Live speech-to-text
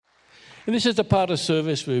And this is the part of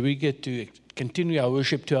service where we get to continue our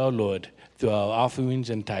worship to our Lord through our offerings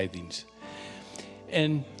and tithings.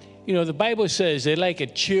 And, the Bible says they're like a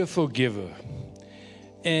cheerful giver.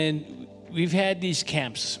 And we've had these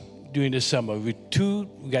camps during the summer. We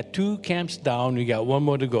got 2 camps down. We got 1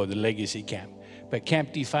 more to go, the Legacy Camp. But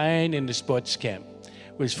Camp Define and the Sports Camp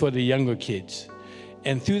was for the younger kids.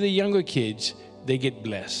 And through the younger kids, they get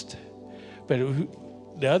blessed. But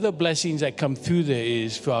the other blessings that come through there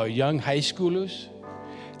is for our young high schoolers.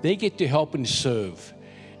 They get to help and serve.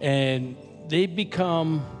 And they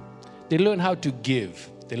learn how to give.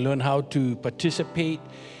 They learn how to participate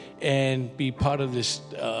and be part of this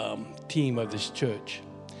team of this church.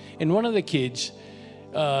 And one of the kids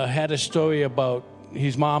had a story about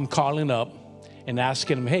his mom calling up and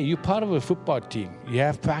asking him, hey, you're part of a football team. You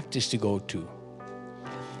have practice to go to.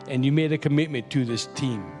 And you made a commitment to this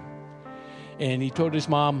team. And he told his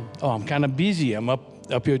mom, I'm kind of busy. I'm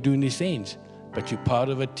up here doing these things. But you're part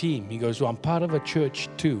of a team. He goes, I'm part of a church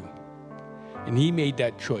too. And he made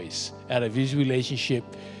that choice out of his relationship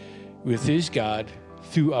with his God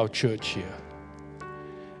through our church here.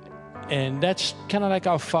 And that's kind of like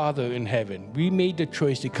our Father in heaven. We made the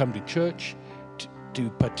choice to come to church, to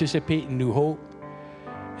participate in New Hope,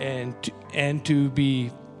 and to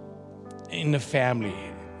be in the family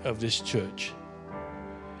of this church.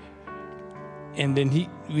 And then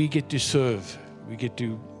we get to serve. We get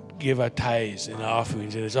to give our tithes and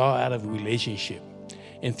offerings, and it's all out of a relationship.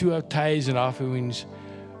 And through our tithes and offerings,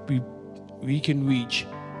 we can reach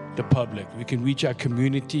the public. We can reach our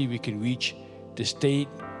community. We can reach the state.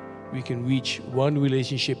 We can reach one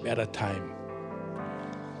relationship at a time.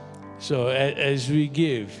 So as we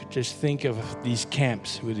give, just think of these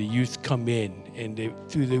camps where the youth come in and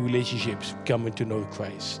through the relationships coming to know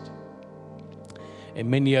Christ. And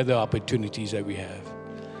many other opportunities that we have.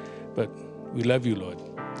 But we love you, Lord.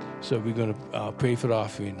 So we're going to pray for the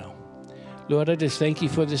offering now. Lord, I just thank you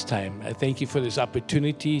for this time. I thank you for this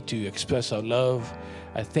opportunity to express our love.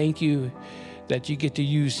 I thank you that you get to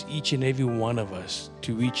use each and every one of us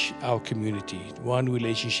to reach our community, one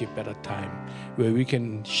relationship at a time, where we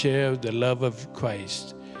can share the love of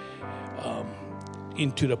Christ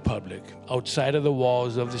into the public, outside of the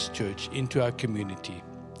walls of this church, into our community.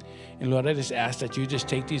 And Lord, I just ask that you just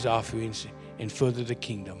take these offerings and further the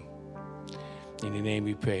kingdom. In your name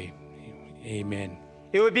we pray. Amen.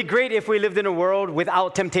 It would be great if we lived in a world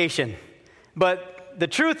without temptation. But the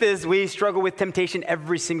truth is we struggle with temptation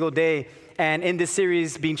every single day. And in this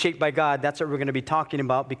series, Being Shaped by God, that's what we're going to be talking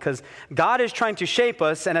about, because God is trying to shape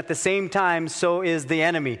us, and at the same time, so is the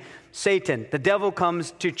enemy, Satan. The devil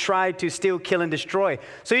comes to try to steal, kill, and destroy.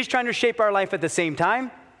 So he's trying to shape our life at the same time,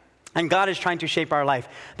 and God is trying to shape our life.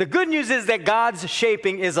 The good news is that God's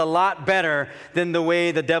shaping is a lot better than the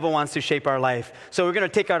way the devil wants to shape our life. So we're going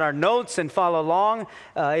to take out our notes and follow along.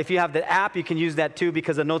 If you have the app, you can use that too,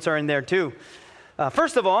 because the notes are in there too.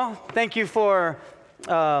 First of all, thank you for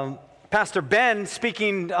Pastor Ben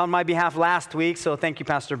speaking on my behalf last week. So thank you,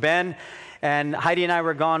 Pastor Ben. And Heidi and I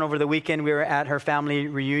were gone over the weekend. We were at her family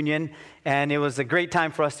reunion, and it was a great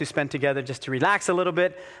time for us to spend together just to relax a little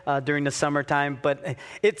bit during the summertime. But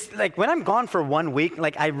it's like when I'm gone for 1 week,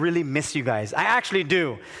 like I really miss you guys. I actually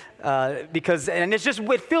do. And it's just,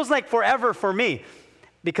 it feels like forever for me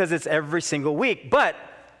because it's every single week. But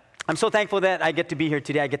I'm so thankful that I get to be here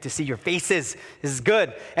today. I get to see your faces. This is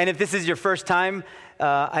good. And if this is your first time,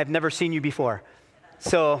 I've never seen you before.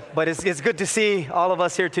 But it's good to see all of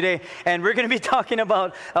us here today. And we're going to be talking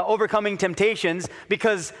about overcoming temptations,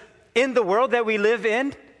 because in the world that we live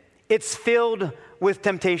in, it's filled with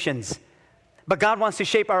temptations. But God wants to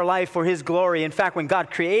shape our life for His glory. In fact, when God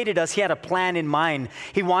created us, He had a plan in mind.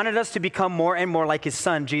 He wanted us to become more and more like His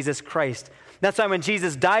Son, Jesus Christ. That's why when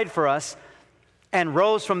Jesus died for us and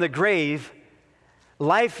rose from the grave,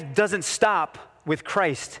 life doesn't stop with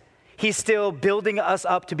Christ. He's still building us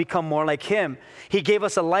up to become more like Him. He gave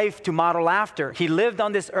us a life to model after. He lived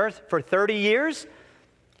on this earth for 30 years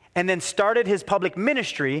and then started His public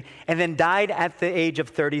ministry and then died at the age of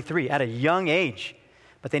 33, at a young age.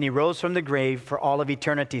 But then He rose from the grave for all of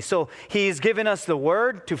eternity. So He's given us the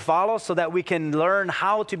Word to follow so that we can learn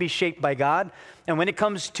how to be shaped by God. And when it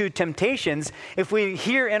comes to temptations, if we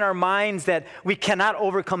hear in our minds that we cannot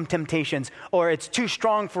overcome temptations, or it's too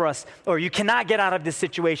strong for us, or you cannot get out of this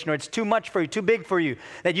situation, or it's too much for you, too big for you,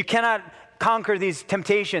 that you cannot conquer these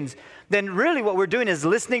temptations, then really what we're doing is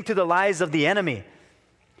listening to the lies of the enemy.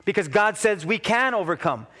 Because God says we can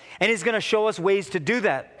overcome, and He's going to show us ways to do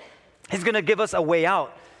that. He's going to give us a way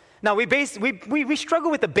out. Now, we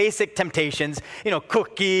struggle with the basic temptations,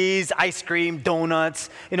 cookies, ice cream, donuts,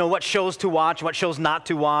 what shows to watch, what shows not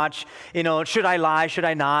to watch, should I lie, should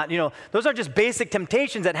I not? Those are just basic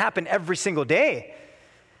temptations that happen every single day.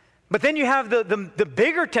 But then you have the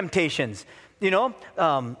bigger temptations,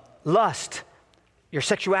 lust, your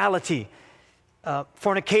sexuality,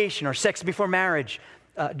 fornication or sex before marriage,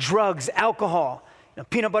 drugs, alcohol,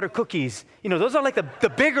 peanut butter cookies. Those are like the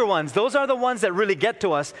bigger ones. Those are the ones that really get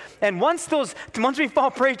to us. And once we fall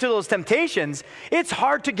prey to those temptations, it's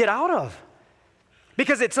hard to get out of.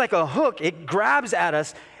 Because it's like a hook. It grabs at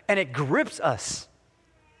us and it grips us.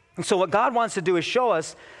 And so what God wants to do is show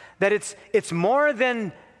us that it's more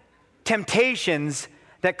than temptations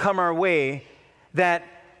that come our way that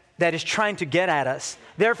is trying to get at us.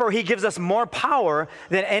 Therefore, he gives us more power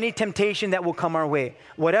than any temptation that will come our way,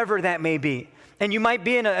 whatever that may be. And you might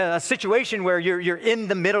be in a situation where you're in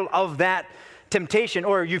the middle of that temptation,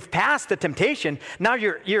 or you've passed the temptation. Now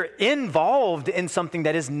you're involved in something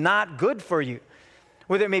that is not good for you,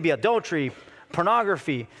 whether it may be adultery,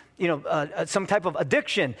 pornography, some type of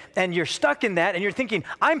addiction, and you're stuck in that, and you're thinking,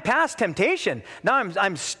 I'm past temptation. Now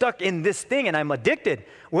I'm stuck in this thing, and I'm addicted.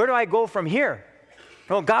 Where do I go from here?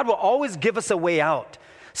 Well, God will always give us a way out.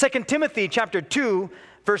 2 Timothy chapter 2,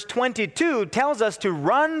 verse 22 tells us to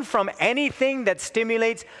run from anything that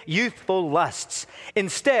stimulates youthful lusts.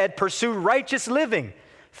 Instead, pursue righteous living,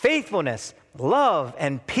 faithfulness, love,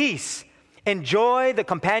 and peace. Enjoy the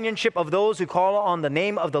companionship of those who call on the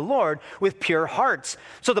name of the Lord with pure hearts.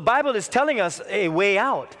 So the Bible is telling us a way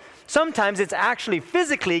out. Sometimes it's actually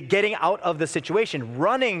physically getting out of the situation,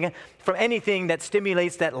 running from anything that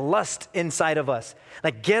stimulates that lust inside of us.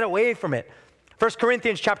 Like, get away from it. 1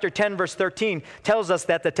 Corinthians chapter 10, verse 13 tells us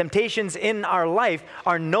that the temptations in our life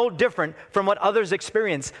are no different from what others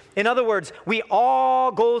experience. In other words, we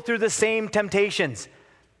all go through the same temptations.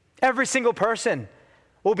 Every single person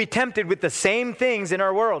will be tempted with the same things in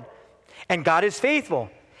our world. And God is faithful.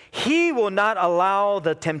 He will not allow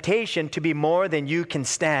the temptation to be more than you can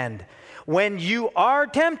stand. When you are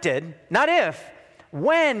tempted, not if,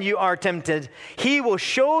 when you are tempted, He will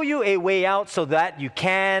show you a way out so that you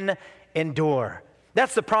can endure.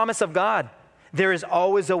 That's the promise of God. There is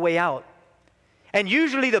always a way out. And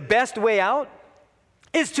usually the best way out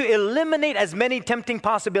is to eliminate as many tempting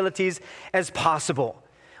possibilities as possible.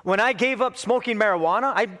 When I gave up smoking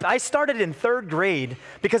marijuana, I started in 3rd grade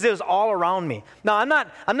because it was all around me. Now,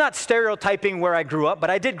 I'm not stereotyping where I grew up, but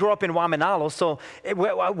I did grow up in Waminalo. So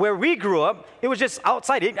where we grew up, it was just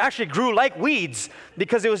outside. It actually grew like weeds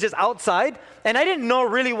because it was just outside. And I didn't know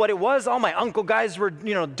really what it was. All my uncle guys were,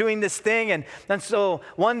 doing this thing. And so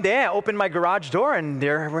one day I opened my garage door and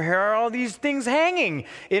here are all these things hanging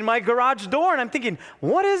in my garage door. And I'm thinking,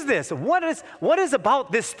 what is this? What is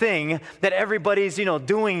about this thing that everybody's,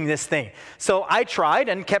 doing this thing? So I tried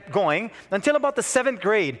and kept going until about the 7th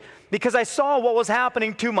grade because I saw what was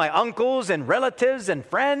happening to my uncles and relatives and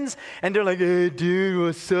friends. And they're like, hey, dude,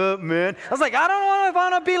 what's up, man? I was like, I don't know if I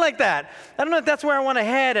want to be like that. I don't know if that's where I want to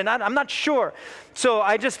head, and I'm not sure. So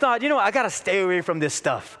I just thought, I got to stay away from this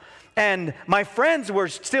stuff. And my friends were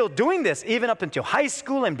still doing this, even up until high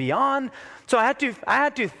school and beyond. So I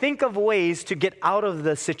had to think of ways to get out of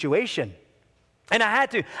the situation. And I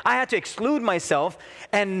had to exclude myself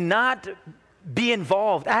and not be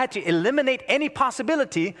involved. I had to eliminate any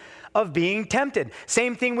possibility of being tempted.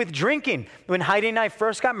 Same thing with drinking. When Heidi and I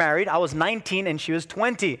first got married, I was 19 and she was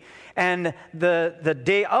 20. And the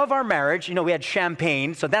day of our marriage, we had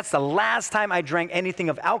champagne. So that's the last time I drank anything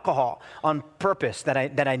of alcohol on purpose that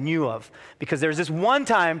I knew of. Because there was this one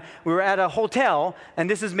time we were at a hotel, and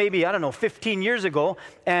this is maybe, 15 years ago,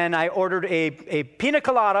 and I ordered a pina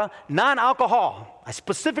colada, non-alcohol. I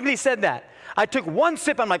specifically said that. I took one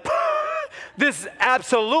sip, I'm like, this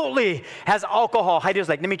absolutely has alcohol. Heidi was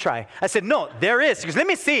like, let me try. I said, no, there is. She goes, let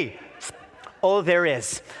me see. Oh, there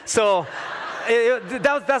is. So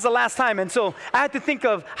that's the last time. And so I had to think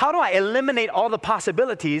of, how do I eliminate all the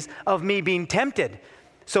possibilities of me being tempted?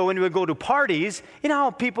 So when we would go to parties,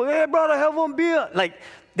 how people, hey, brother, have one beer. Like,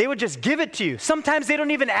 they would just give it to you. Sometimes they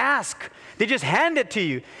don't even ask. They just hand it to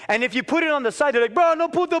you. And if you put it on the side, they're like, bro,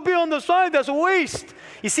 don't put the beer on the side. That's a waste.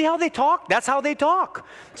 You see how they talk? That's how they talk.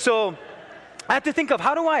 So I have to think of,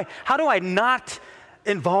 how do I not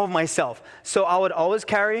involve myself? So I would always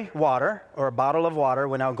carry water or a bottle of water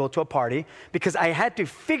when I would go to a party because I had to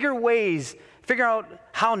figure out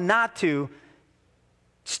how not to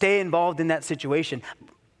stay involved in that situation,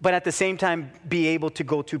 but at the same time be able to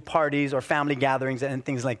go to parties or family gatherings and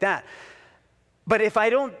things like that. But if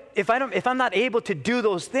I'm not able to do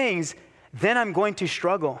those things, then I'm going to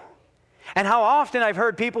struggle. And how often I've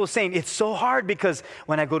heard people saying, it's so hard because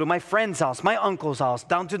when I go to my friend's house, my uncle's house,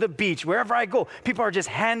 down to the beach, wherever I go, people are just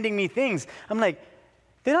handing me things. I'm like,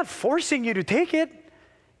 they're not forcing you to take it.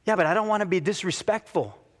 Yeah, but I don't want to be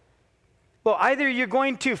disrespectful. Well, either you're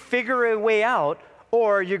going to figure a way out,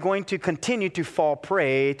 or you're going to continue to fall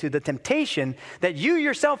prey to the temptation that you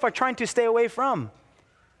yourself are trying to stay away from.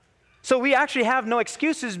 So we actually have no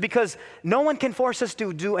excuses because no one can force us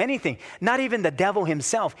to do anything. Not even the devil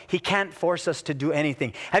himself. He can't force us to do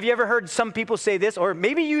anything. Have you ever heard some people say this? Or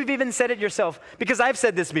maybe you've even said it yourself, because I've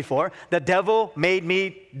said this before. The devil made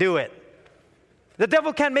me do it. The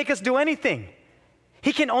devil can't make us do anything.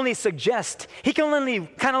 He can only suggest. He can only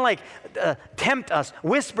kind of like tempt us,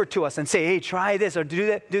 whisper to us and say, hey, try this or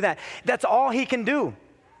do that. That's all he can do.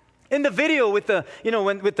 In the video with the,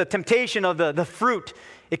 with the temptation of the fruit,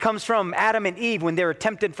 it comes from Adam and Eve when they were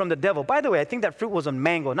tempted from the devil. By the way, I think that fruit was a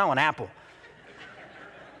mango, not an apple.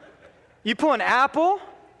 You put an apple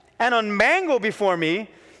and a mango before me,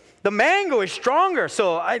 the mango is stronger.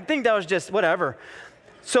 So I think that was just whatever.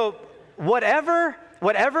 So whatever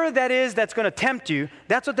that is that's going to tempt you,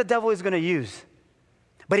 that's what the devil is going to use.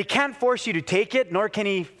 But he can't force you to take it, nor can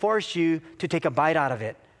he force you to take a bite out of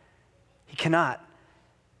it. He cannot.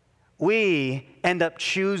 We end up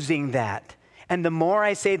choosing that. And the more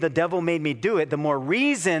I say the devil made me do it, the more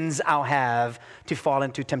reasons I'll have to fall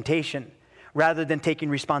into temptation, rather than taking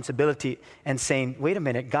responsibility and saying, wait a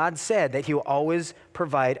minute, God said that he will always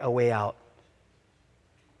provide a way out.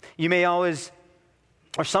 You may always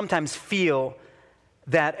or sometimes feel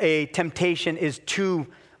that a temptation is too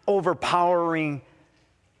overpowering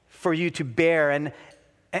for you to bear. And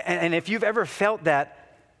if you've ever felt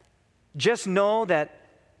that, just know that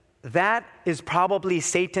that is probably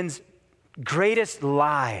Satan's greatest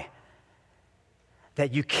lie,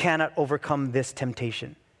 that you cannot overcome this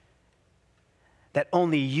temptation, that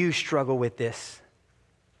only you struggle with this.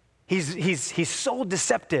 He's so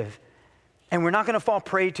deceptive, and we're not going to fall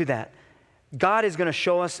prey to that. God is going to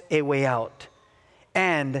show us a way out.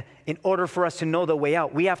 And in order for us to know the way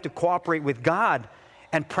out, we have to cooperate with God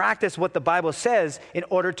and practice what the Bible says in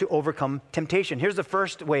order to overcome temptation. Here's the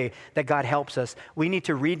first way that God helps us. We need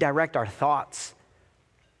to redirect our thoughts.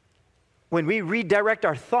 When we redirect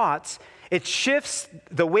our thoughts, it shifts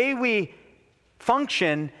the way we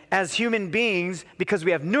function as human beings, because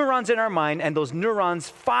we have neurons in our mind, and those neurons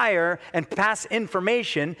fire and pass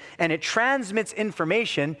information, and it transmits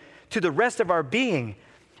information to the rest of our being.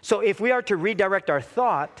 So if we are to redirect our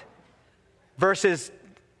thought versus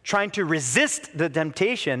trying to resist the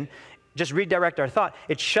temptation, just redirect our thought,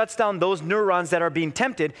 it shuts down those neurons that are being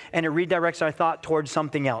tempted, and it redirects our thought towards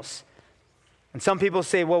something else. And some people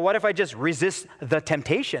say, well, what if I just resist the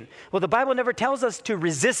temptation? Well, the Bible never tells us to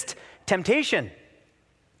resist temptation.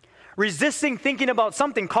 Resisting thinking about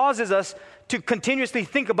something causes us to continuously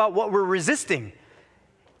think about what we're resisting.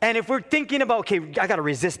 And if we're thinking about, okay, I got to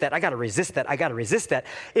resist that, I got to resist that, I got to resist that.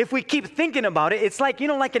 If we keep thinking about it, it's like,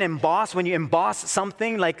 like an emboss, when you emboss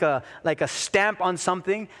something, like a stamp on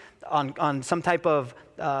something, on some type of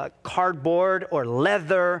cardboard or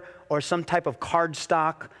leather or some type of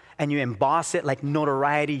cardstock, and you emboss it like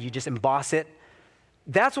notoriety, you just emboss it.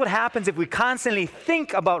 That's what happens if we constantly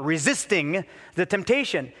think about resisting the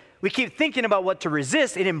temptation. We keep thinking about what to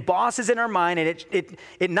resist, it embosses in our mind, and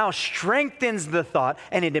it now strengthens the thought,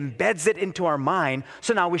 and it embeds it into our mind.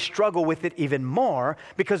 So now we struggle with it even more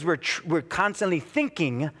because we're constantly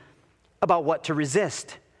thinking about what to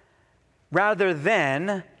resist, rather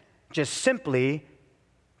than just simply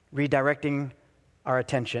redirecting our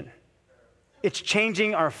attention. It's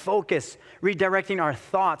changing our focus, redirecting our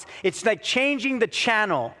thoughts. It's like changing the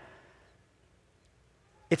channel.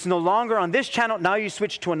 It's no longer on this channel, now you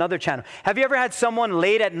switch to another channel. Have you ever had someone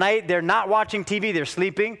late at night, they're not watching TV, they're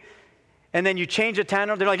sleeping, and then you change the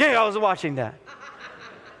channel, they're like, hey, I was watching that.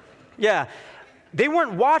 Yeah, they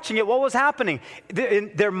weren't watching it, what was happening?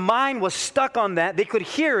 Their mind was stuck on that, they could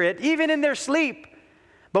hear it, even in their sleep.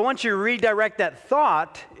 But once you redirect that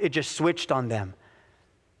thought, it just switched on them.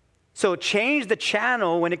 So change the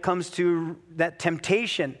channel when it comes to that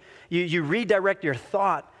temptation. You redirect your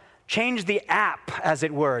thought. Change the app, as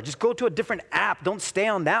it were. Just go to a different app. Don't stay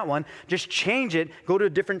on that one. Just change it. Go to a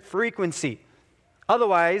different frequency.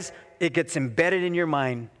 Otherwise, it gets embedded in your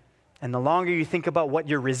mind. And the longer you think about what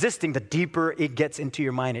you're resisting, the deeper it gets into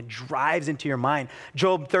your mind. It drives into your mind.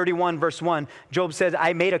 Job 31, verse 1, Job says,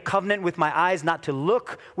 I made a covenant with my eyes not to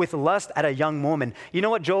look with lust at a young woman. You know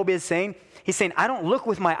what Job is saying? He's saying, I don't look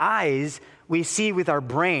with my eyes, we see with our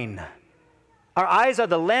brain. Our eyes are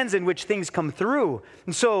the lens in which things come through.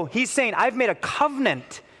 And so he's saying, I've made a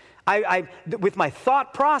covenant. With my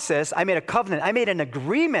thought process, I made a covenant. I made an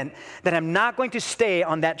agreement that I'm not going to stay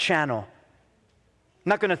on that channel. I'm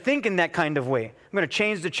not going to think in that kind of way. I'm going to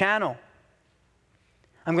change the channel.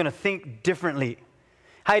 I'm going to think differently.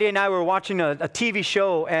 Heidi and I were watching a TV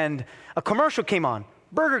show, and a commercial came on.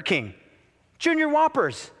 Burger King, Junior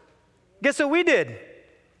Whoppers. Guess what we did?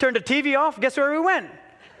 Turned the TV off. Guess where we went?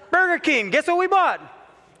 Burger King. Guess what we bought?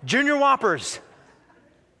 Junior Whoppers.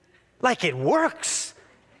 Like it works.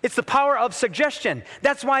 It's the power of suggestion.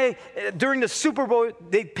 That's why during the Super Bowl,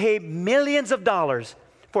 they pay millions of dollars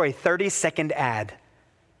for a 30-second ad.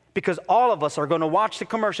 Because all of us are going to watch the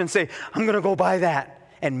commercial and say, I'm going to go buy that.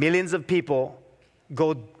 And millions of people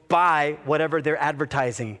go buy whatever they're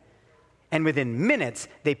advertising. And within minutes,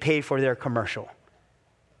 they pay for their commercial.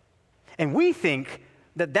 And we think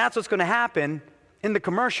that that's what's going to happen in the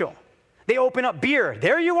commercial. They open up beer.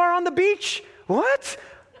 There you are on the beach. What?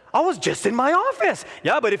 I was just in my office.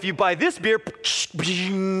 Yeah, but if you buy this beer, look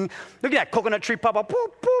at that coconut tree pop up.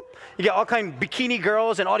 Boop, boop. You get all kind of bikini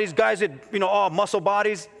girls and all these guys with, all muscle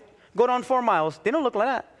bodies. Go down 4 miles. They don't look like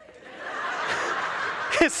that.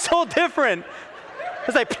 It's so different.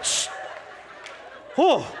 It's like,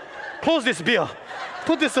 oh, close this beer.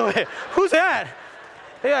 Put this away. Who's that?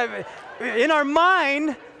 Yeah, in our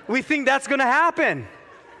mind, we think that's going to happen.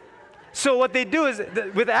 So what they do is,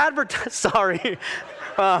 with sorry.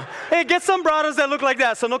 Hey, get some brothers that look like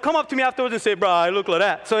that. So don't come up to me afterwards and say, bro, I look like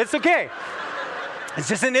that. So it's okay. It's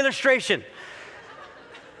just an illustration.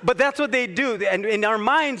 But that's what they do. And in our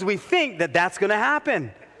minds, we think that that's going to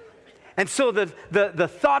happen. And so the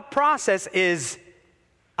thought process is,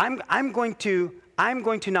 I'm going to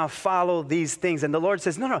now follow these things. And the Lord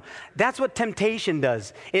says, no, that's what temptation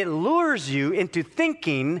does. It lures you into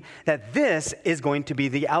thinking that this is going to be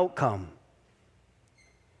the outcome.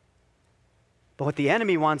 But what the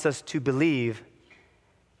enemy wants us to believe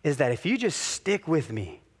is that if you just stick with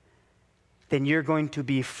me, then you're going to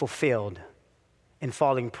be fulfilled in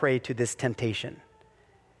falling prey to this temptation.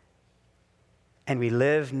 And we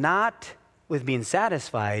live not with being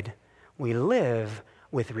satisfied, we live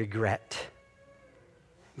with regret.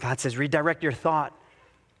 God says, redirect your thought,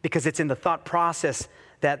 because it's in the thought process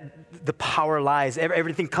that the power lies.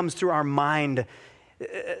 Everything comes through our mind.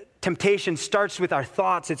 Temptation starts with our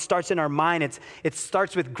thoughts. It starts in our mind. It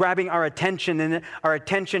starts with grabbing our attention, and our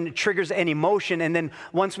attention triggers an emotion. And then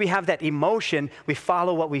once we have that emotion, we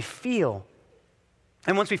follow what we feel.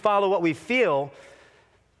 And once we follow what we feel,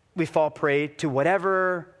 we fall prey to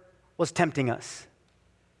whatever was tempting us.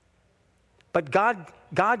 But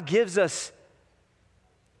God gives us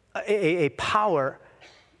a power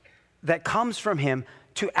that comes from Him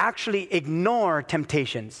to actually ignore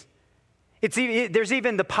temptations. There's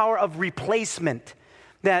even the power of replacement.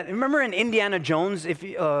 That, remember in Indiana Jones,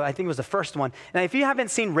 I think it was the first one. Now, if you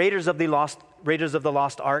haven't seen Raiders of the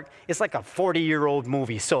Lost Ark, it's like a 40-year-old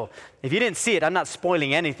movie. So if you didn't see it, I'm not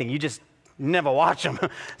spoiling anything. You just never watch them.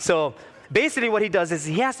 So basically what he does is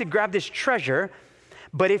he has to grab this treasure,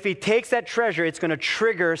 but if he takes that treasure, it's going to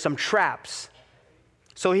trigger some traps.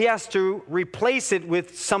 So he has to replace it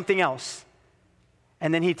with something else.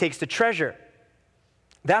 And then he takes the treasure.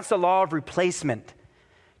 That's the law of replacement.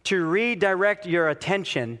 To redirect your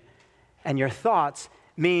attention and your thoughts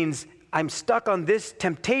means I'm stuck on this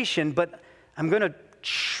temptation, but I'm going to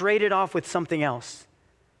trade it off with something else.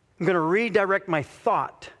 I'm going to redirect my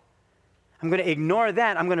thought. I'm going to ignore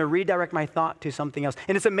that. I'm going to redirect my thought to something else.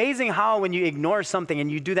 And it's amazing how when you ignore something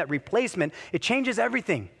and you do that replacement, it changes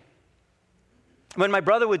everything. When my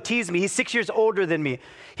brother would tease me, he's 6 years older than me.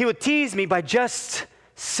 He would tease me by just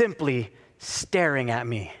simply staring at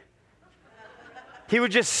me. He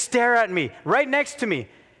would just stare at me, right next to me.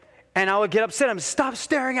 And I would get upset. I'm stop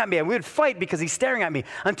staring at me. And we would fight because he's staring at me.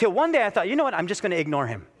 Until one day I thought, you know what? I'm just going to ignore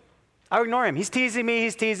him. I'll ignore him. He's teasing me.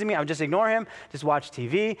 I'll just ignore him. Just watch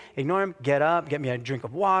TV. Ignore him. Get up. Get me a drink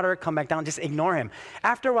of water. Come back down. Just ignore him.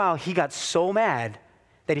 After a while, he got so mad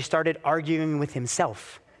that he started arguing with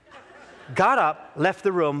himself. Got up, left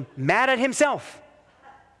the room, mad at himself.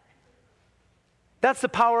 That's the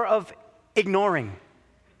power of ignoring.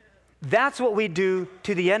 That's what we do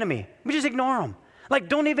to the enemy. We just ignore him. Like,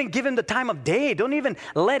 don't even give him the time of day. Don't even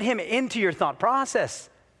let him into your thought process.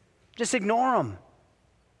 Just ignore him.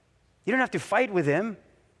 You don't have to fight with him.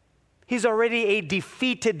 He's already a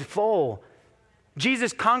defeated foe.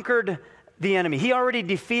 Jesus conquered the enemy. He already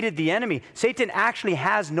defeated the enemy. Satan actually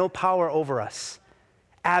has no power over us.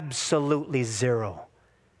 Absolutely zero.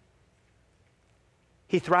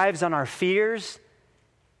 He thrives on our fears,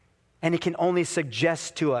 and he can only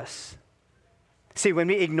suggest to us. See, when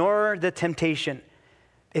we ignore the temptation,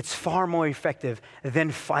 it's far more effective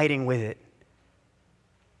than fighting with it.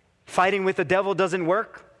 Fighting with the devil doesn't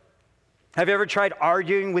work. Have you ever tried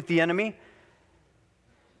arguing with the enemy?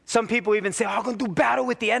 Some people even say, I'm going to do battle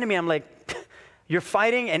with the enemy. I'm like, you're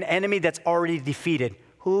fighting an enemy that's already defeated.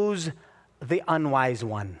 Who's the unwise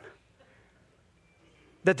one?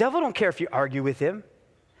 The devil don't care if you argue with him.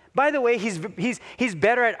 By the way, he's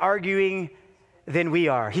better at arguing than we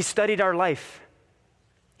are. He studied our life.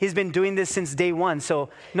 He's been doing this since day one, so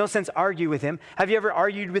no sense argue with him. Have you ever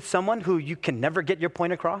argued with someone who you can never get your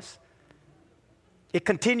point across? It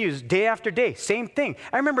continues day after day, same thing.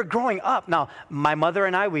 I remember growing up. Now, my mother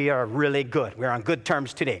and I, we are really good. We're on good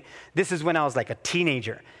terms today. This is when I was like a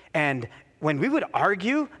teenager. And when we would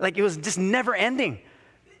argue, like it was just never ending.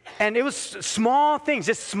 And it was small things,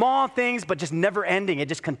 but just never ending. It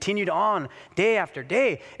just continued on day after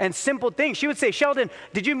day. And simple things. She would say, Sheldon,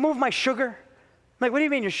 did you move my sugar? I'm like, what do you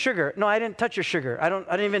mean your sugar? No, I didn't touch your sugar.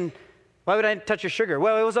 Why would I touch your sugar?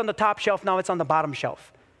 Well, it was on the top shelf, now it's on the bottom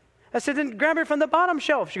shelf. I said, then grab it from the bottom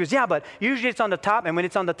shelf. She goes, yeah, but usually it's on the top, and when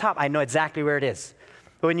it's on the top, I know exactly where it is.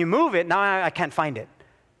 But when you move it, now I can't find it.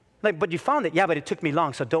 Like, but you found it. Yeah, but it took me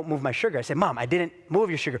long, so don't move my sugar. I said, Mom, I didn't move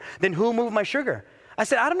your sugar. Then who moved my sugar? I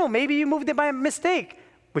said, I don't know, maybe you moved it by mistake,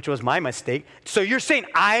 which was my mistake. So you're saying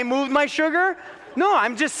I moved my sugar? No,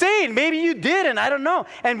 I'm just saying, maybe you did, and I don't know.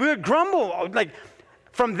 And we would grumble, like,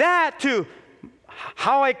 from that to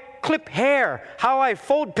how I clip hair, how I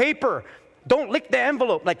fold paper, don't lick the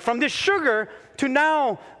envelope. Like from this sugar to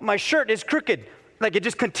now my shirt is crooked. Like it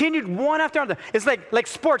just continued one after another. It's like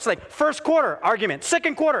sports, like first quarter, argument.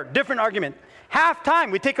 Second quarter, different argument. Half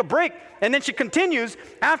time, we take a break. And then she continues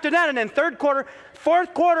after that. And then third quarter,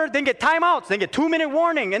 fourth quarter, then get timeouts, then get 2-minute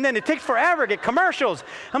warning. And then it takes forever, get commercials.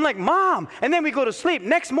 I'm like, Mom. And then we go to sleep.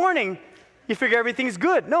 Next morning, you figure everything's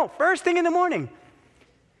good. No, first thing in the morning.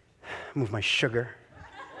 Move my sugar.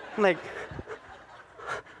 I'm like,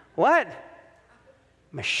 what?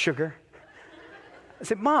 My sugar? I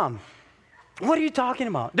said, Mom, what are you talking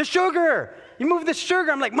about? The sugar. You moved the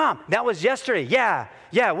sugar. I'm like, Mom, that was yesterday. Yeah,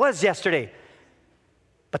 it was yesterday.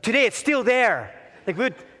 But today it's still there. Like we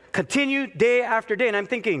would continue day after day. And I'm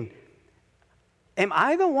thinking, am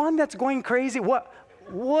I the one that's going crazy?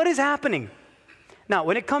 What is happening? Now,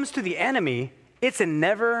 when it comes to the enemy, it's a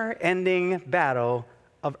never-ending battle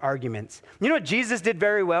of arguments. You know what Jesus did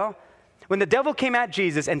very well? When the devil came at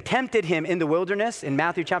Jesus and tempted him in the wilderness in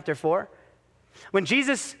Matthew chapter 4, when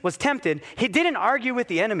Jesus was tempted, he didn't argue with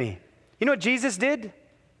the enemy. You know what Jesus did?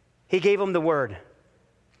 He gave him the word.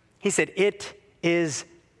 He said, it is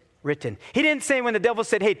written. He didn't say when the devil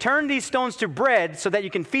said, hey, turn these stones to bread so that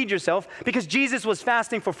you can feed yourself, because Jesus was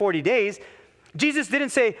fasting for 40 days. Jesus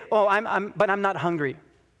didn't say, but I'm not hungry.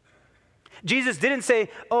 Jesus didn't say,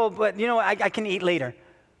 but I can eat later.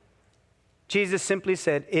 Jesus simply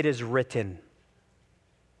said, it is written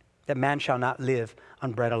that man shall not live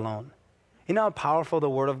on bread alone. You know how powerful the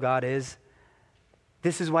Word of God is?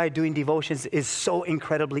 This is why doing devotions is so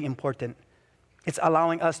incredibly important. It's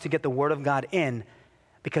allowing us to get the Word of God in,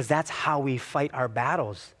 because that's how we fight our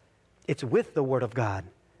battles. It's with the Word of God.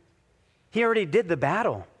 He already did the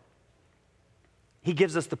battle. He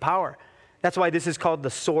gives us the power. That's why this is called the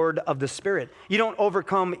sword of the Spirit. You don't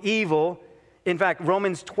overcome evil. In fact,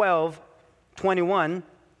 Romans 12:21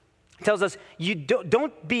 tells us, you do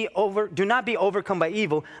not be overcome by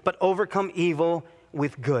evil, but overcome evil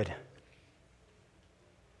with good.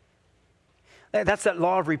 That's that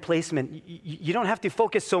law of replacement. You don't have to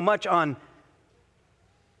focus so much on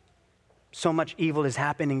so much evil is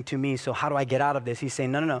happening to me, so how do I get out of this? He's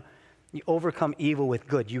saying, no. You overcome evil with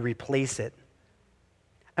good. You replace it.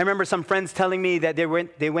 I remember some friends telling me that they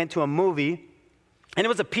went to a movie, and it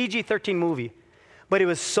was a PG-13 movie, but it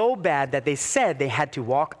was so bad that they said they had to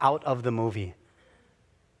walk out of the movie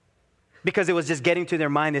because it was just getting to their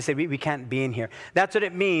mind. They said, we can't be in here. That's what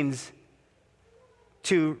it means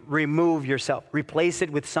to remove yourself. Replace it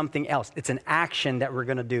with something else. It's an action that we're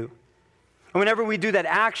going to do. And whenever we do that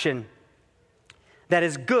action that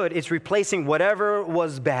is good, it's replacing whatever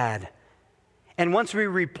was bad. And once we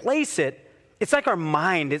replace it, it's like our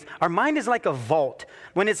mind. Our mind is like a vault.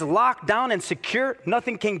 When it's locked down and secure,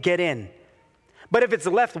 nothing can get in. But if it's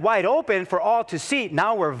left wide open for all to see,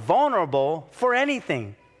 now we're vulnerable for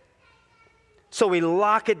anything. So we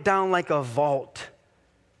lock it down like a vault.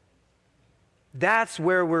 That's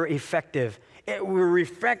where we're effective.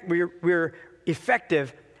 We're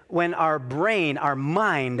effective when our brain, our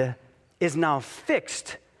mind, is now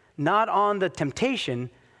fixed, not on the temptation,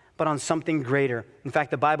 but on something greater. In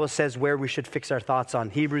fact, the Bible says where we should fix our thoughts on.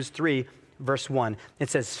 Hebrews 3, verse 1. It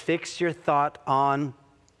says, fix your thought on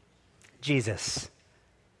Jesus.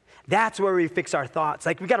 That's where we fix our thoughts.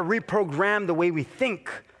 Like we got to reprogram the way we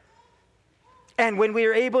think. And when we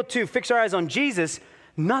are able to fix our eyes on Jesus,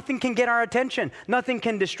 nothing can get our attention. Nothing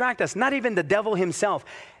can distract us, not even the devil himself.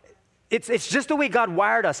 It's just the way God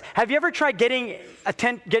wired us. Have you ever tried getting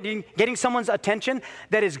someone's attention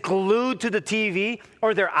that is glued to the TV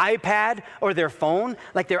or their iPad or their phone?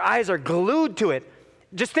 Like their eyes are glued to it.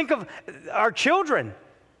 Just think of our children.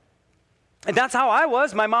 And that's how I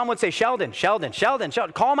was. My mom would say, Sheldon, Sheldon, Sheldon,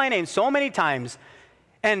 Sheldon, call my name so many times.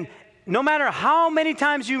 And no matter how many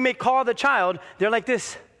times you may call the child, they're like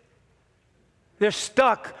this. They're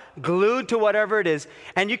stuck, glued to whatever it is.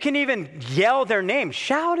 And you can even yell their name,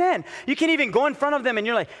 shout in. You can even go in front of them and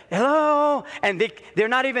you're like, hello. And they're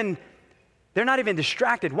not even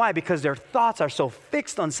distracted. Why? Because their thoughts are so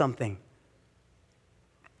fixed on something.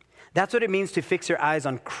 That's what it means to fix your eyes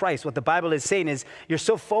on Christ. What the Bible is saying is you're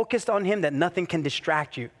so focused on him that nothing can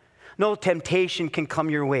distract you. No temptation can come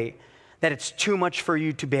your way, that it's too much for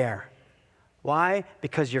you to bear. Why?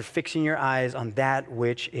 Because you're fixing your eyes on that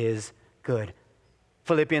which is good.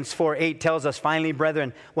 Philippians 4:8 tells us, finally,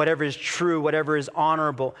 brethren, whatever is true, whatever is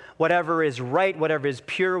honorable, whatever is right, whatever is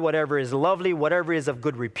pure, whatever is lovely, whatever is of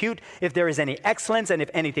good repute, if there is any excellence and if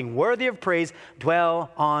anything worthy of praise, dwell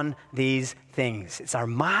on these things. It's our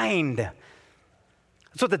mind.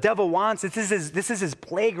 That's what the devil wants. This is his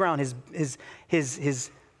playground, his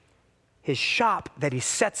shop that he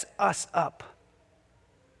sets us up.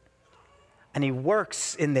 And he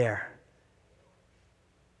works in there.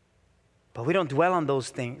 But we don't dwell on those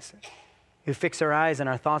things. We fix our eyes and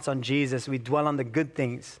our thoughts on Jesus. We dwell on the good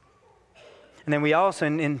things. And then we also,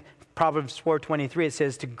 in Proverbs 4:23, it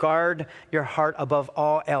says to guard your heart above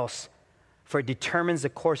all else, for it determines the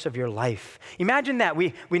course of your life. Imagine that.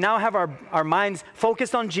 We now have our minds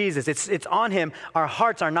focused on Jesus. It's on him. Our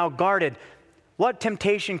hearts are now guarded. What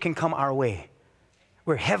temptation can come our way?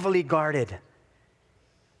 We're heavily guarded.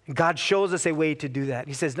 God shows us a way to do that.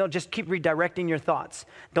 He says, no, just keep redirecting your thoughts.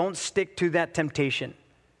 Don't stick to that temptation.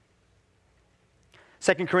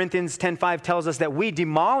 2 Corinthians 10:5 tells us that we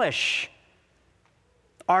demolish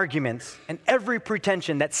arguments and every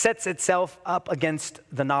pretension that sets itself up against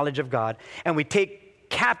the knowledge of God, and we take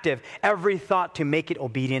captive every thought to make it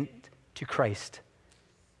obedient to Christ.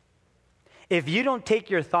 If you don't take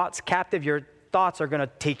your thoughts captive, your thoughts are going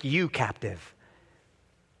to take you captive,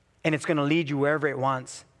 and it's going to lead you wherever it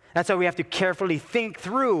wants. That's why we have to carefully think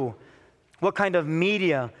through what kind of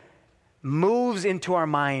media moves into our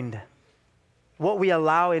mind, what we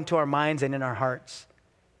allow into our minds and in our hearts.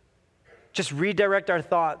 Just redirect our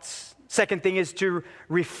thoughts. Second thing is to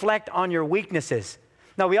reflect on your weaknesses.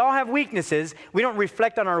 Now, we all have weaknesses. We don't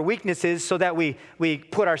reflect on our weaknesses so that we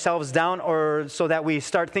put ourselves down or so that we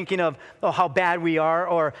start thinking of how bad we are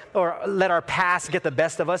or let our past get the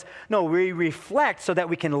best of us. No, we reflect so that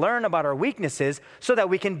we can learn about our weaknesses so that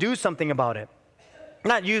we can do something about it.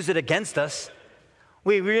 Not use it against us.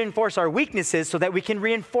 We reinforce our weaknesses so that we can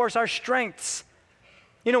reinforce our strengths.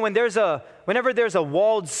 You know, whenever there's a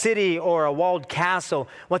walled city or a walled castle,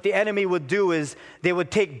 what the enemy would do is they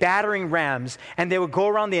would take battering rams and they would go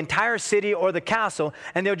around the entire city or the castle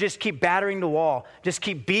and they would just keep battering the wall, just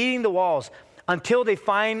keep beating the walls until they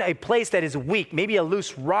find a place that is weak, maybe a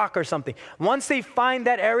loose rock or something. Once they find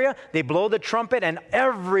that area, they blow the trumpet and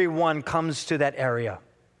everyone comes to that area.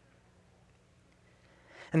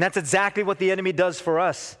 And that's exactly what the enemy does for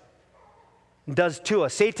us, does to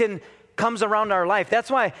us. Satan comes around our life.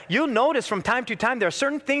 That's why you'll notice from time to time there are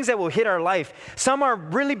certain things that will hit our life. Some are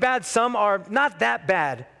really bad, some are not that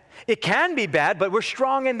bad. It can be bad, but we're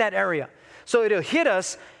strong in that area. So it'll hit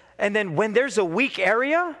us, and then when there's a weak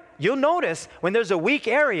area, you'll notice when there's a weak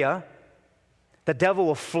area, the devil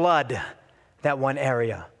will flood that one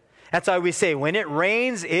area. That's why we say when it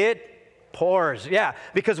rains, it pours. Yeah,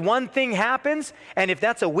 because one thing happens, and if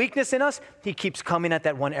that's a weakness in us, he keeps coming at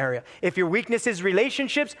that one area. If your weakness is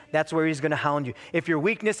relationships, that's where he's going to hound you. If your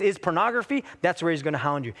weakness is pornography, that's where he's going to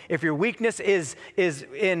hound you. If your weakness is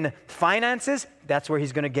in finances, that's where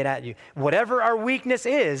he's going to get at you. Whatever our weakness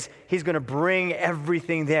is, he's going to bring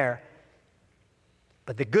everything there.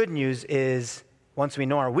 But the good news is, once we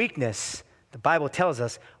know our weakness, the Bible tells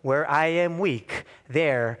us, where I am weak,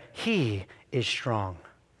 there he is strong.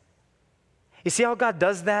 You see how God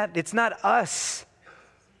does that? It's not us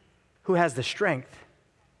who has the strength.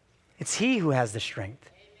 It's he who has the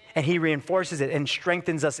strength. And he reinforces it and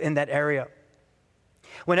strengthens us in that area.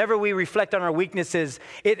 Whenever we reflect on our weaknesses,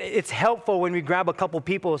 it's helpful when we grab a couple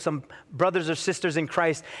people, some brothers or sisters in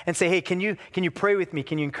Christ, and say, hey, can you pray with me?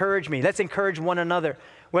 Can you encourage me? Let's encourage one another.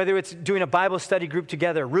 Whether it's doing a Bible study group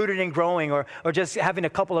together, rooted and growing, or just having a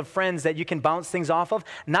couple of friends that you can bounce things off of.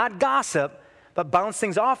 Not gossip, but bounce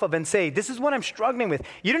things off of and say, this is what I'm struggling with.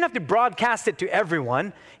 You don't have to broadcast it to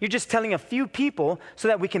everyone. You're just telling a few people so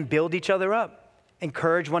that we can build each other up,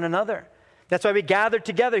 encourage one another. That's why we gather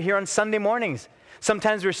together here on Sunday mornings.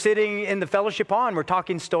 Sometimes we're sitting in the fellowship hall and we're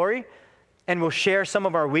talking story, and we'll share some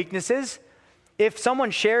of our weaknesses. If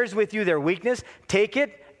someone shares with you their weakness, take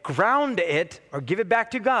it, ground it, or give it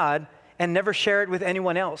back to God, and never share it with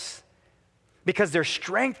anyone else. Because there's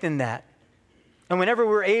strength in that. And whenever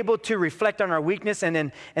we're able to reflect on our weakness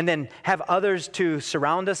and then have others to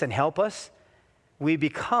surround us and help us, we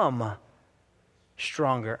become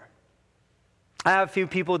stronger. I have a few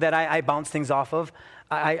people that I bounce things off of.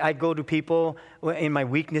 I go to people in my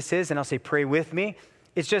weaknesses and I'll say, pray with me.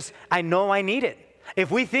 It's just, I know I need it.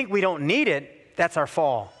 If we think we don't need it, that's our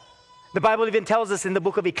fall. The Bible even tells us in the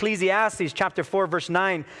book of Ecclesiastes, chapter 4, verse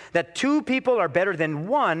 9, that two people are better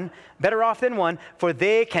off than one, for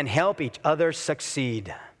they can help each other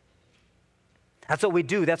succeed. That's what we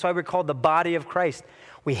do. That's why we're called the body of Christ.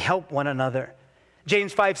 We help one another.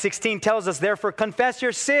 James 5:16 tells us, therefore, confess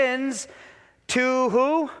your sins to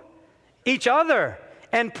who? Each other.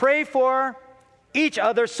 And pray for each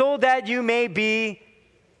other so that you may be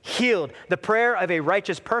healed. The prayer of a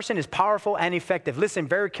righteous person is powerful and effective. Listen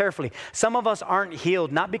very carefully. Some of us aren't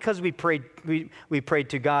healed, not because we prayed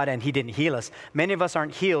to God and He didn't heal us. Many of us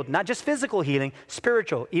aren't healed, not just physical healing,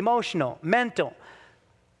 spiritual, emotional, mental.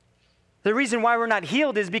 The reason why we're not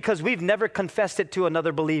healed is because we've never confessed it to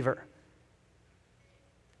another believer.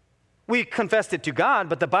 We confessed it to God,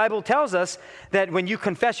 but the Bible tells us that when you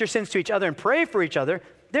confess your sins to each other and pray for each other,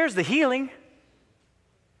 there's the healing.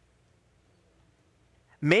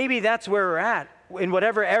 Maybe that's where we're at, in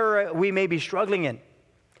whatever era we may be struggling in.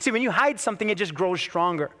 See, when you hide something, it just grows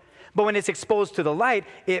stronger. But when it's exposed to the light,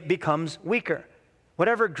 it becomes weaker.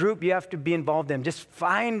 Whatever group you have to be involved in, just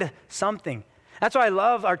find something. That's why I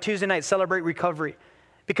love our Tuesday night Celebrate Recovery.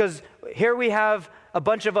 Because here we have a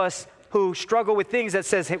bunch of us who struggle with things that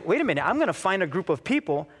says, hey, wait a minute, I'm going to find a group of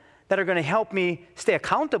people that are going to help me stay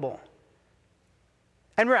accountable.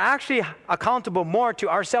 And we're actually accountable more to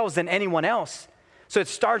ourselves than anyone else. So it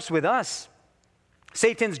starts with us.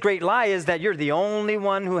 Satan's great lie is that you're the only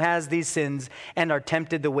one who has these sins and are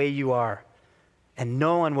tempted the way you are. And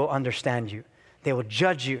no one will understand you. They will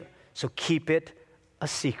judge you. So keep it a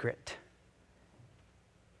secret.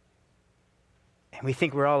 And we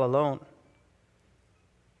think we're all alone.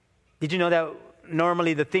 Did you know that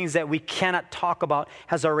normally the things that we cannot talk about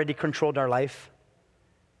has already controlled our life?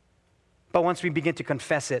 But once we begin to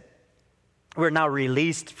confess it, we're now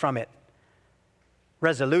released from it.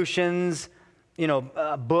 Resolutions,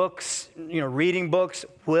 books, reading books,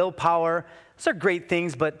 willpower. Those are great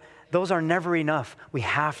things, but those are never enough. We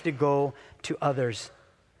have to go to others.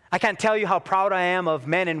 I can't tell you how proud I am of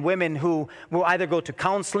men and women who will either go to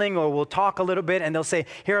counseling or will talk a little bit and they'll say,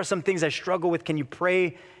 here are some things I struggle with. Can you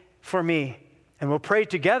pray for me? And we'll pray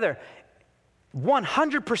together.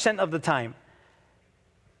 100% of the time,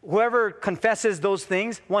 whoever confesses those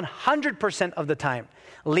things, 100% of the time,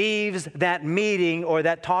 leaves that meeting or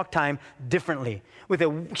that talk time differently, with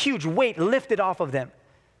a huge weight lifted off of them.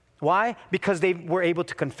 Why? Because they were able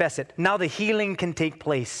to confess it. Now the healing can take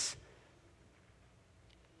place.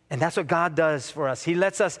 And that's what God does for us. He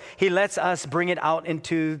lets us bring it out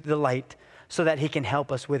into the light so that He can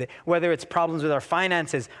help us with it. Whether it's problems with our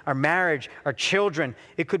finances, our marriage, our children,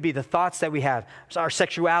 it could be the thoughts that we have, our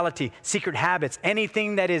sexuality, secret habits,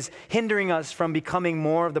 anything that is hindering us from becoming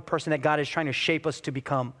more of the person that God is trying to shape us to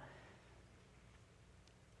become.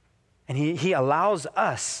 And He allows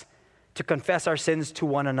us to confess our sins to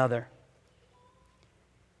one another.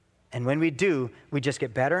 And when we do, we just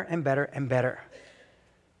get better and better and better.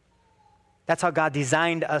 That's how God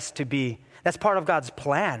designed us to be. That's part of God's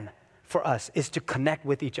plan for us, is to connect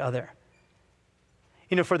with each other.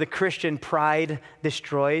 For the Christian, pride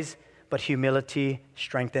destroys, but humility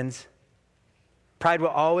strengthens. Pride will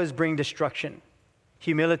always bring destruction.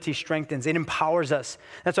 Humility strengthens. It empowers us.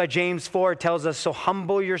 That's why James 4 tells us, so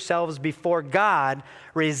humble yourselves before God,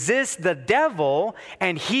 resist the devil,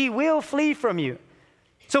 and he will flee from you.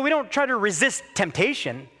 So we don't try to resist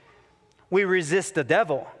temptation. We resist the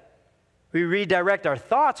devil. We redirect our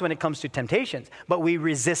thoughts when it comes to temptations, but we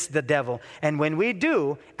resist the devil. And when we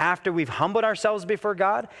do, after we've humbled ourselves before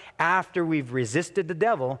God, after we've resisted the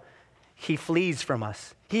devil, he flees from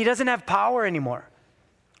us. He doesn't have power anymore.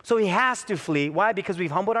 So he has to flee. Why? Because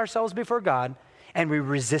we've humbled ourselves before God and we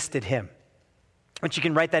resisted him. But you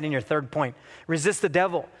can write that in your third point. Resist the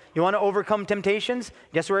devil. You want to overcome temptations?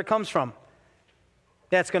 Guess where it comes from?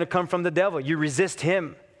 That's going to come from the devil. You resist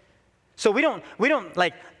him. So we don't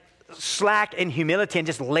like slack in humility and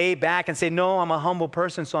just lay back and say, no, I'm a humble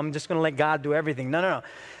person, so I'm just going to let God do everything. No.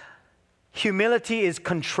 Humility is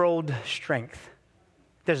controlled strength.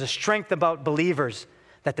 There's a strength about believers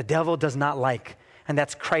that the devil does not like, and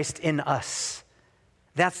that's Christ in us.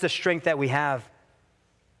 That's the strength that we have.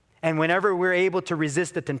 And whenever we're able to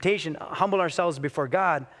resist the temptation, humble ourselves before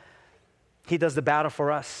God, He does the battle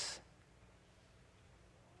for us.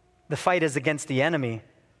 The fight is against the enemy,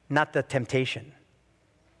 not the temptation.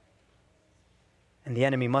 And the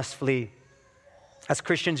enemy must flee. As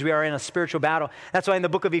Christians, we are in a spiritual battle. That's why in the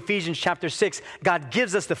book of Ephesians chapter 6, God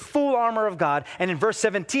gives us the full armor of God. And in verse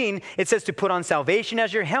 17, it says to put on salvation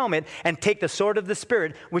as your helmet and take the sword of the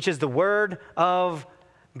Spirit, which is the word of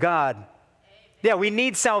God. Yeah, we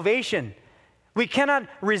need salvation. We cannot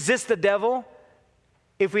resist the devil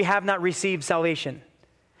if we have not received salvation.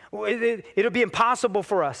 It'll be impossible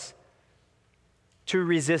for us to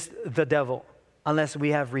resist the devil unless we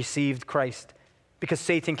have received Christ, because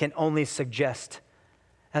Satan can only suggest.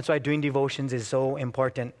 That's why doing devotions is so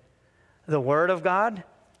important. The Word of God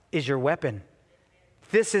is your weapon.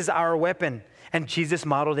 This is our weapon, and Jesus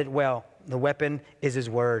modeled it well. The weapon is His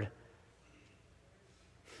Word.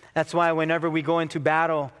 That's why whenever we go into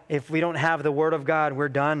battle, if we don't have the Word of God, we're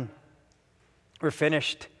done. We're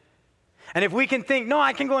finished. And if we can think, no,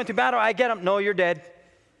 I can go into battle, I get him. No, you're dead.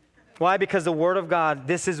 Why? Because the Word of God,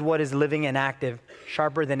 this is what is living and active,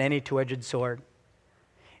 sharper than any two-edged sword.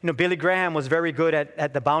 You know, Billy Graham was very good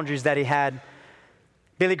at the boundaries that he had.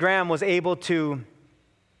 Billy Graham was able to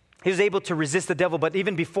resist the devil, but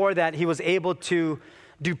even before that, he was able to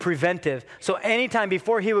do preventive. So anytime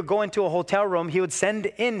before he would go into a hotel room, he would send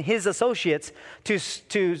in his associates to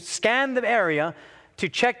scan the area, to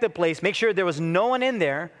check the place, make sure there was no one in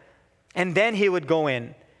there, and then he would go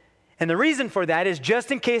in. And the reason for that is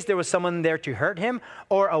just in case there was someone there to hurt him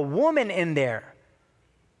or a woman in there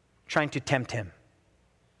trying to tempt him.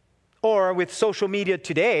 Or with social media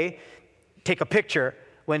today, take a picture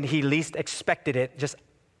when he least expected it just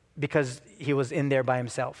because he was in there by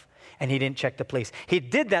himself and he didn't check the place. He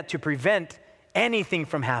did that to prevent anything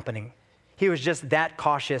from happening. He was just that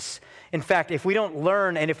cautious. In fact, if we don't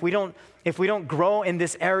learn and if we don't grow in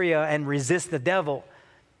this area and resist the devil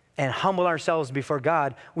and humble ourselves before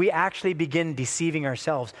God, we actually begin deceiving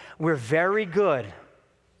ourselves. We're very good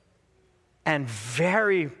and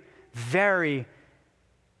very, very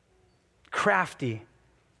crafty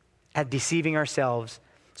at deceiving ourselves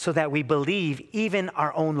so that we believe even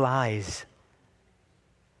our own lies.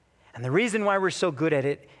 And the reason why we're so good at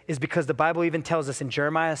it is because the Bible even tells us in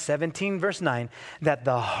Jeremiah 17 verse 9 that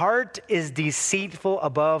the heart is deceitful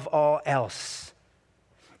above all else.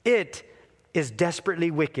 It is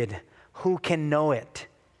desperately wicked. Who can know it?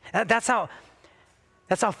 That's how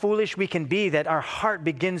foolish we can be, that our heart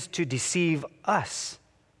begins to deceive us.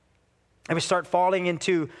 And we start falling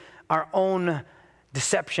into our own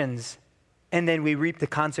deceptions, and then we reap the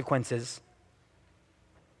consequences.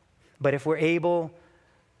 But if we're able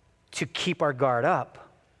to keep our guard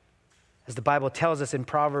up, as the Bible tells us in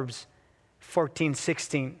Proverbs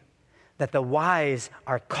 14:16, that the wise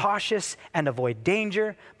are cautious and avoid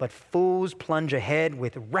danger, but fools plunge ahead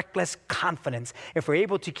with reckless confidence. If we're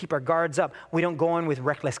able to keep our guards up, we don't go in with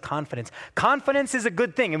reckless confidence. Confidence is a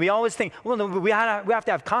good thing, and we always think, well, no, we have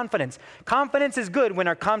to have confidence. Confidence is good when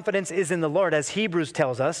our confidence is in the Lord, as Hebrews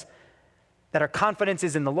tells us, that our confidence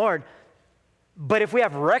is in the Lord. But if we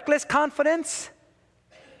have reckless confidence,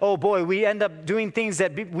 oh boy, we end up doing things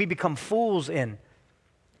that we become fools in.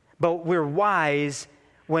 But we're wise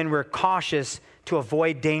when we're cautious to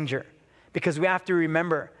avoid danger. Because we have to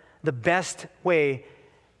remember, the best way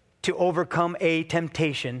to overcome a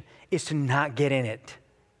temptation is to not get in it.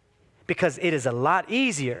 Because it is a lot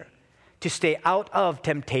easier to stay out of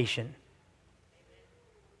temptation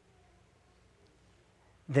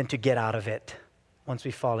than to get out of it once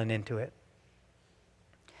we've fallen into it.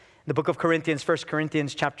 In the book of Corinthians, 1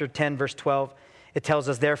 Corinthians chapter 10, verse 12, it tells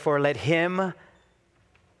us, therefore, let him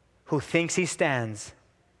who thinks he stands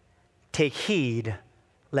take heed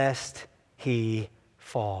lest he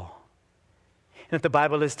fall. And if the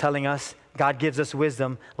Bible is telling us, God gives us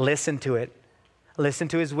wisdom, listen to it. Listen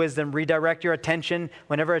to His wisdom. Redirect your attention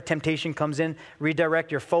whenever a temptation comes in.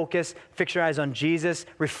 Redirect your focus. Fix your eyes on Jesus.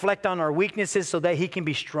 Reflect on our weaknesses so that He can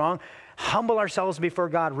be strong. Humble ourselves before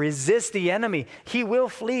God. Resist the enemy. He will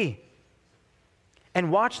flee.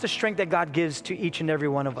 And watch the strength that God gives to each and every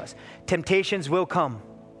one of us. Temptations will come.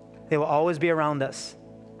 They will always be around us.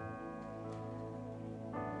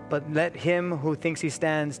 But let him who thinks he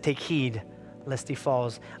stands take heed lest he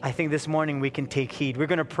falls. I think this morning we can take heed. We're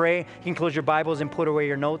going to pray. You can close your Bibles and put away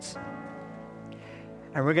your notes.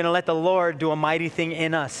 And we're going to let the Lord do a mighty thing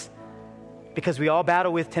in us. because we all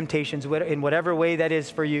battle with temptations in whatever way that is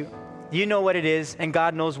for you. You know what it is, and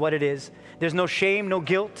God knows what it is. There's no shame, no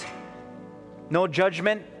guilt, no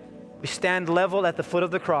judgment. We stand level at the foot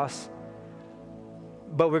of the cross.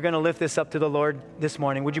 But we're going to lift this up to the Lord this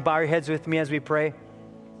morning. Would you bow your heads with me as we pray?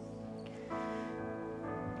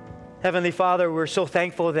 Heavenly Father, we're so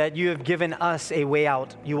thankful that you have given us a way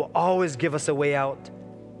out. You will always give us a way out.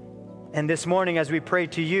 And this morning, as we pray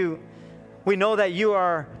to you, we know that you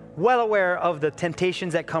are well aware of the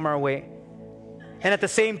temptations that come our way. And at the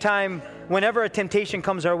same time, whenever a temptation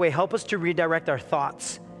comes our way, help us to redirect our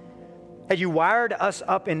thoughts. That you wired us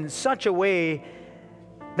up in such a way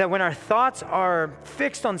that when our thoughts are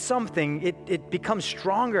fixed on something, it becomes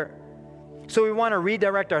stronger. So we want to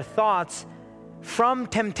redirect our thoughts from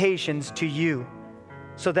temptations to you,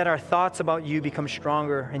 so that our thoughts about you become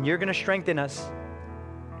stronger, and you're going to strengthen us.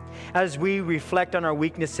 As we reflect on our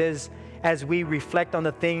weaknesses, as we reflect on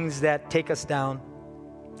the things that take us down,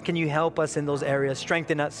 can you help us in those areas?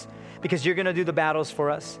 Strengthen us, because you're going to do the battles for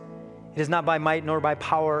us. It is not by might nor by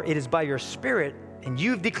power, it is by your Spirit, and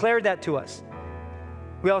you've declared that to us.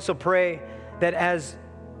 We also pray that as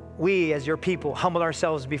we, as your people, humble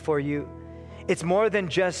ourselves before you, it's more than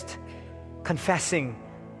just confessing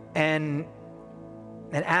and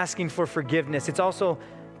asking for forgiveness. It's also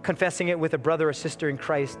confessing it with a brother or sister in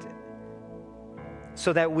Christ,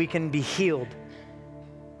 so that we can be healed,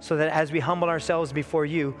 so that as we humble ourselves before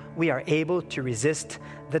you, we are able to resist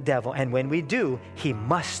the devil. And when we do, he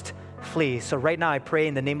must flee. So right now I pray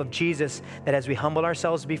in the name of Jesus that as we humble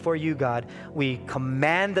ourselves before you, God, we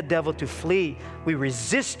command the devil to flee. We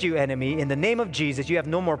resist you, enemy, in the name of Jesus. You have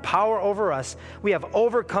no more power over us. We have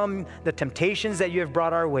overcome the temptations that you have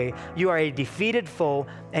brought our way. You are a defeated foe,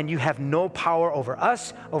 and you have no power over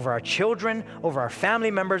us, over our children, over our family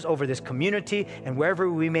members, over this community, and wherever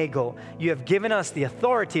we may go. You have given us the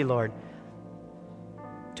authority, Lord,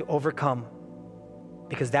 to overcome,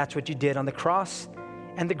 because that's what you did on the cross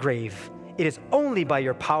and the grave. It is only by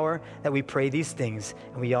your power that we pray these things.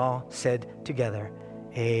 And we all said together,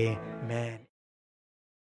 amen.